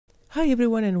Hi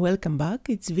everyone and welcome back,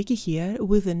 it's Vicky here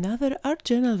with another art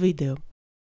journal video.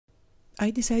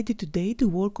 I decided today to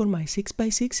work on my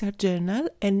 6x6 art journal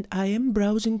and I am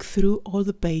browsing through all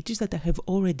the pages that I have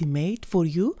already made for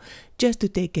you just to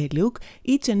take a look.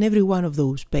 Each and every one of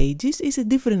those pages is a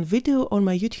different video on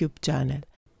my YouTube channel.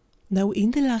 Now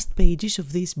in the last pages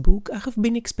of this book I have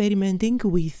been experimenting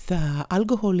with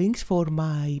alcohol inks for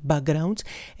my backgrounds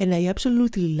and I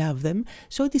absolutely love them,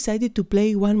 so I decided to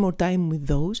play one more time with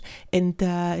those, and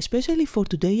especially for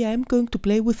today I am going to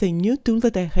play with a new tool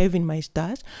that I have in my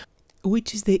stash,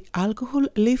 which is the alcohol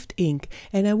lift ink,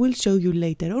 and I will show you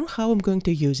later on how I'm going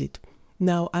to use it.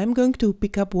 Now I'm going to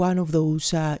pick up one of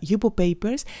those Yupo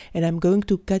papers and I'm going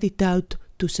to cut it out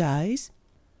to size.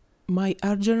 My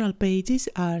art journal pages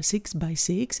are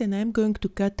 6x6 and I'm going to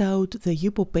cut out the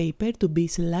Yupo paper to be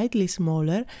slightly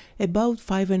smaller, about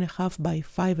 5.5 by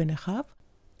 5.5.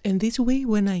 And this way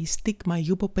when I stick my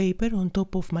Yupo paper on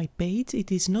top of my page,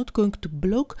 it is not going to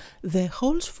block the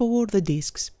holes for the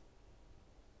discs.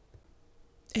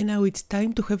 And now it's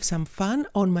time to have some fun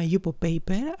on my Yupo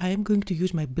paper. I am going to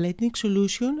use my blending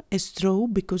solution, a straw,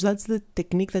 because that's the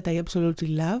technique that I absolutely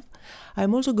love.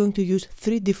 I'm also going to use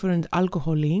 3 different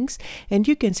alcohol inks, and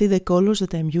you can see the colors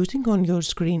that I'm using on your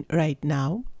screen right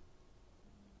now.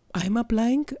 I'm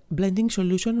applying blending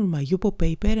solution on my Yupo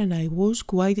paper and I was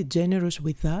quite generous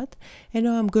with that. And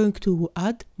now I'm going to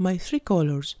add my 3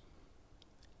 colors.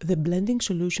 The blending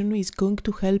solution is going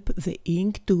to help the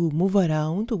ink to move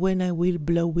around when I will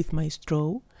blow with my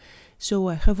straw. So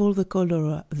I have all the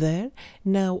color there.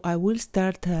 Now I will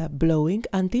start blowing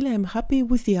until I'm happy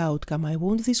with the outcome. I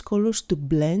want these colors to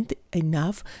blend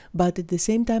enough, but at the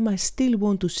same time I still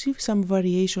want to see some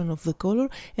variation of the color,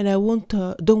 and I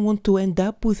don't want to end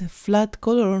up with a flat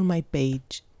color on my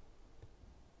page.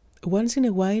 Once in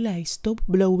a while I stop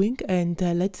blowing and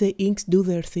let the inks do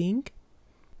their thing.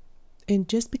 And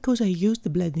just because I use the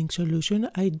blending solution,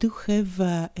 I do have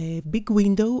a big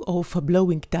window of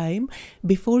blowing time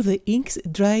before the inks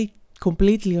dry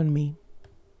completely on me.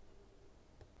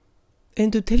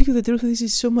 And to tell you the truth, this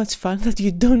is so much fun that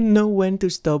you don't know when to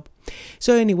stop.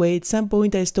 So anyway, at some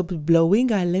point I stopped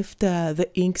blowing, I left the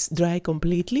inks dry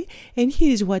completely, and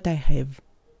here is what I have.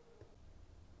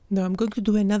 Now I'm going to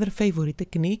do another favorite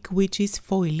technique, which is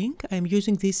foiling. I'm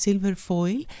using this silver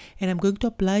foil and I'm going to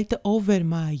apply it over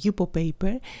my Yupo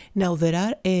paper. Now there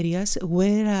are areas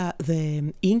where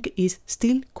the ink is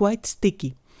still quite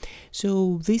sticky.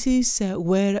 So this is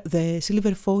where the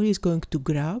silver foil is going to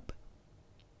grab.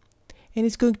 And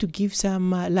it's going to give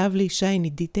some lovely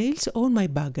shiny details on my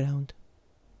background.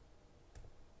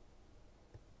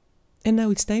 And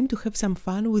now it's time to have some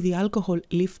fun with the alcohol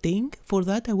lifting. For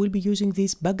that I will be using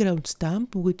this background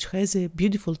stamp, which has a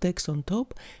beautiful text on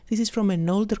top. This is from an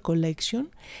older collection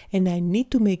and I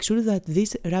need to make sure that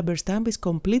this rubber stamp is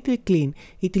completely clean.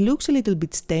 It looks a little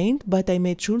bit stained, but I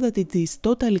made sure that it is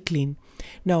totally clean.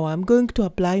 Now I'm going to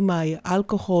apply my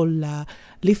alcohol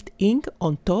lift ink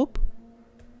on top.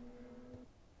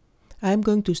 I'm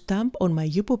going to stamp on my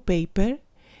Yupo paper.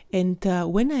 And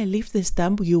when I lift the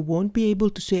stamp you won't be able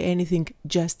to see anything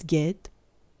just yet.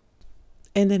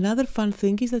 And another fun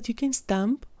thing is that you can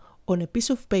stamp on a piece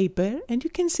of paper and you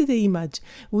can see the image,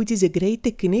 which is a great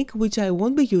technique which I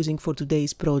won't be using for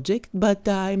today's project, but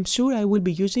I'm sure I will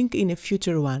be using in a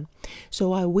future one.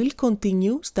 So I will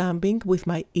continue stamping with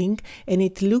my ink and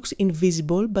it looks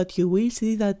invisible, but you will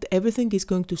see that everything is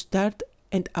going to start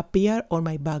and appear on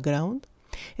my background,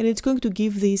 and it's going to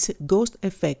give this ghost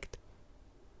effect.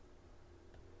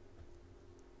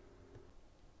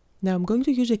 Now I'm going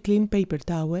to use a clean paper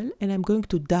towel and I'm going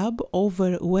to dab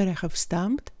over where I have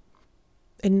stamped.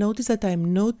 And notice that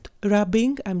I'm not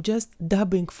rubbing, I'm just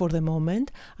dabbing for the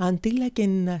moment until I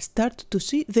can start to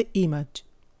see the image.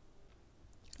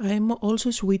 I am also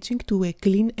switching to a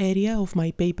clean area of my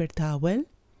paper towel.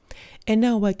 And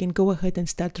now I can go ahead and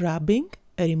start rubbing,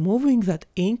 removing that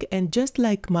ink, and just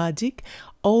like magic,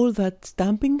 all that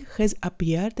stamping has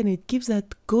appeared and it gives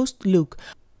that ghost look.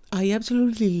 I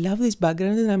absolutely love this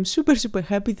background and I'm super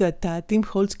happy that Team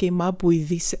Holtz came up with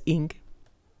this ink.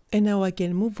 And now I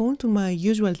can move on to my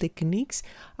usual techniques.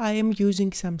 I am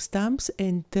using some stamps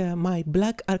and my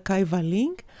black archival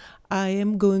ink. I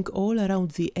am going all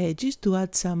around the edges to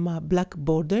add some black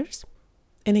borders.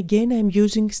 And again I'm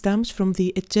using stamps from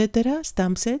the Etcetera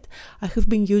stamp set. I have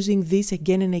been using this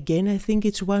again and again. I think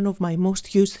it's one of my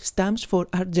most used stamps for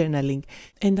art journaling.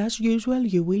 And as usual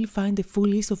you will find a full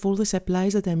list of all the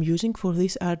supplies that I'm using for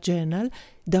this art journal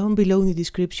down below in the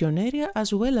description area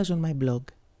as well as on my blog.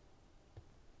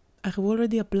 I have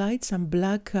already applied some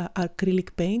black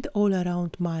acrylic paint all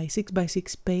around my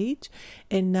 6x6 page,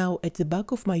 and now at the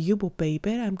back of my Yupo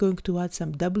paper I'm going to add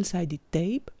some double-sided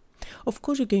tape. Of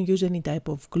course you can use any type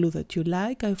of glue that you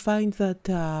like. I find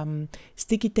that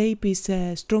sticky tape is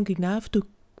strong enough to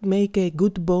make a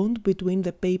good bond between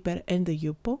the paper and the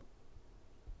Yupo.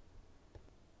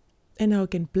 And now I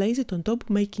can place it on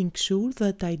top, making sure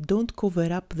that I don't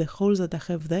cover up the holes that I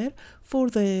have there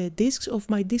for the discs of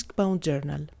my disc-bound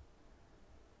journal.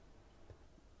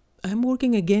 I'm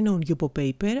working again on Yupo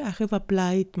paper. I have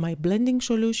applied my blending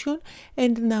solution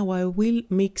and now I will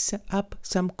mix up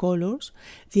some colors.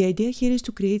 The idea here is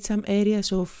to create some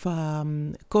areas of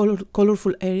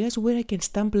colorful areas where I can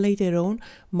stamp later on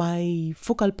my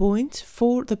focal points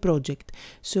for the project.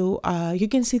 So you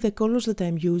can see the colors that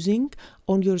I'm using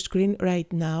on your screen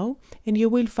right now, and you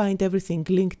will find everything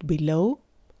linked below.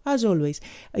 As always,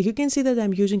 you can see that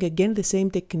I'm using again the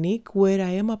same technique where I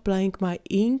am applying my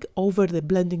ink over the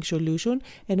blending solution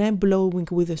and I'm blowing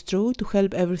with a straw to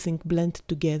help everything blend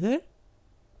together.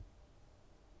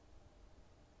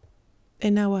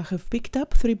 And now I have picked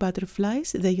up 3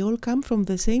 butterflies. They all come from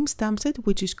the same stamp set,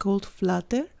 which is called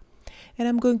Flutter, and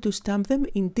I'm going to stamp them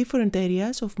in different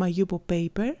areas of my Yupo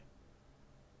paper.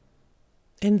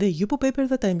 And the Yupo paper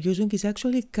that I'm using is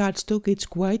actually cardstock. It's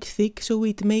quite thick, so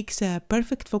it makes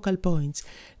perfect focal points.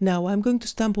 Now I'm going to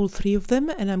stamp all 3 of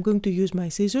them and I'm going to use my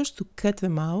scissors to cut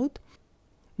them out.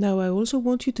 Now I also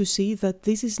want you to see that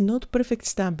this is not perfect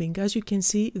stamping. As you can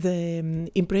see,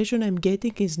 the impression I'm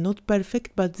getting is not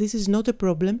perfect, but this is not a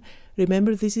problem.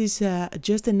 Remember, this is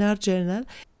just an art journal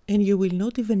and you will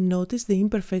not even notice the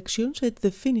imperfections at the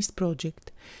finished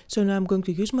project. So now I'm going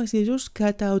to use my scissors,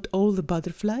 cut out all the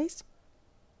butterflies.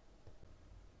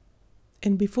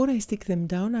 And before I stick them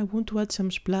down, I want to add some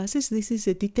splashes. This is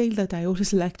a detail that I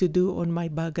always like to do on my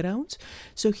backgrounds.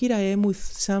 So here I am with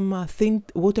some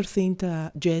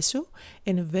water-thinned gesso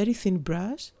and a very thin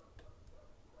brush.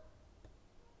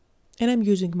 And I'm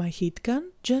using my heat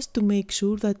gun just to make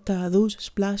sure that those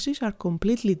splashes are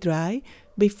completely dry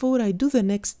before I do the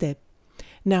next step.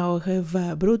 Now I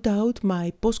have brought out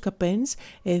my POSCA pens,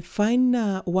 a fine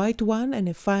white one and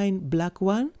a fine black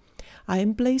one. I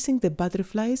am placing the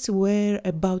butterflies where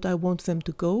about I want them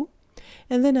to go,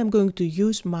 and then I'm going to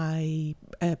use my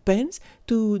pens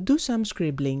to do some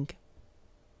scribbling.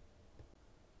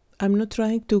 I'm not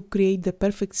trying to create the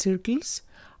perfect circles.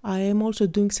 I am also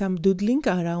doing some doodling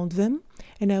around them,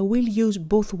 and I will use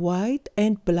both white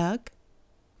and black,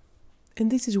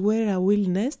 and this is where I will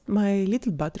nest my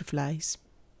little butterflies.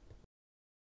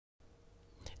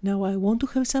 Now I want to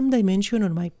have some dimension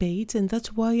on my page, and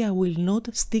that's why I will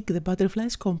not stick the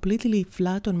butterflies completely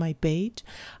flat on my page.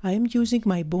 I am using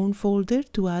my bone folder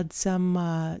to add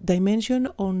some dimension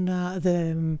on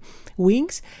the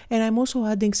wings, and I'm also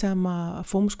adding some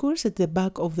foam squares at the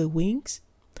back of the wings.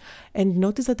 And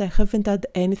notice that I haven't added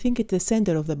anything at the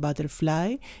center of the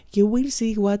butterfly. You will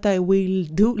see what I will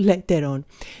do later on.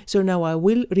 So now I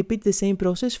will repeat the same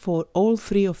process for all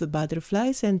 3 of the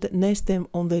butterflies and nest them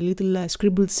on the little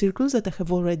scribbled circles that I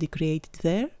have already created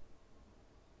there.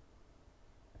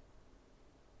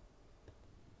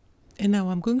 And now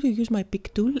I'm going to use my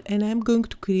pick tool and I'm going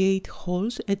to create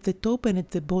holes at the top and at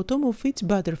the bottom of each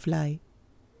butterfly.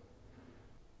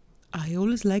 I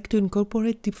always like to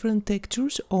incorporate different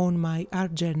textures on my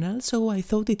art journal, so I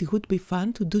thought it would be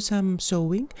fun to do some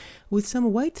sewing with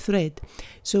some white thread.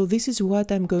 So this is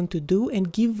what I'm going to do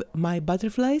and give my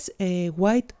butterflies a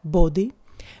white body.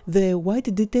 The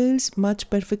white details match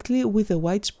perfectly with the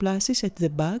white splashes at the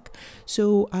back,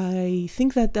 so I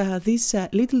think that this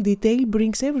little detail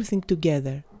brings everything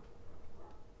together.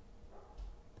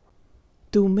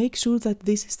 To make sure that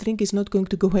this string is not going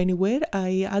to go anywhere,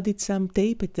 I added some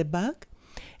tape at the back,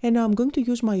 and now I'm going to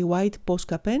use my white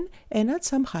POSCA pen and add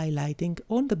some highlighting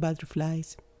on the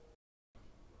butterflies.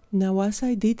 Now, as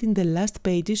I did in the last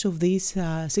pages of this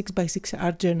 6x6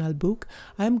 art journal book,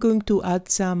 I'm going to add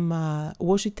some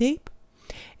washi tape.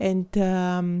 And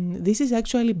this is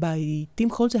actually by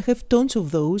Holtz. I have tons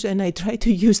of those and I try to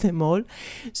use them all.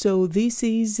 So this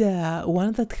is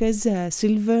one that has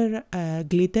silver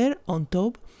glitter on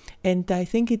top, and I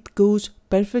think it goes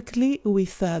perfectly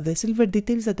with the silver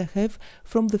details that I have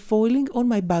from the foiling on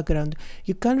my background.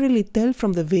 You can't really tell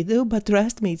from the video, but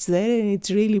trust me, it's there and it's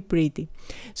really pretty.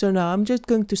 So now I'm just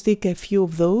going to stick a few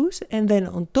of those, and then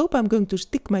on top I'm going to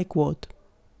stick my quote.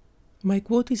 My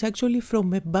quote is actually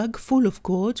from a bag full of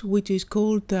quotes, which is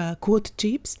called Quote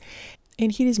Chips.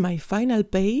 And here is my final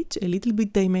page, a little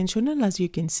bit dimensional as you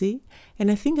can see. And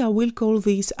I think I will call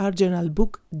this art journal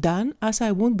book done, as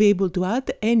I won't be able to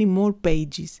add any more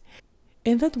pages.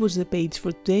 And that was the page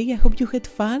for today. I hope you had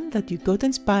fun, that you got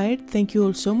inspired. Thank you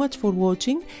all so much for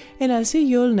watching, and I'll see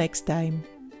you all next time.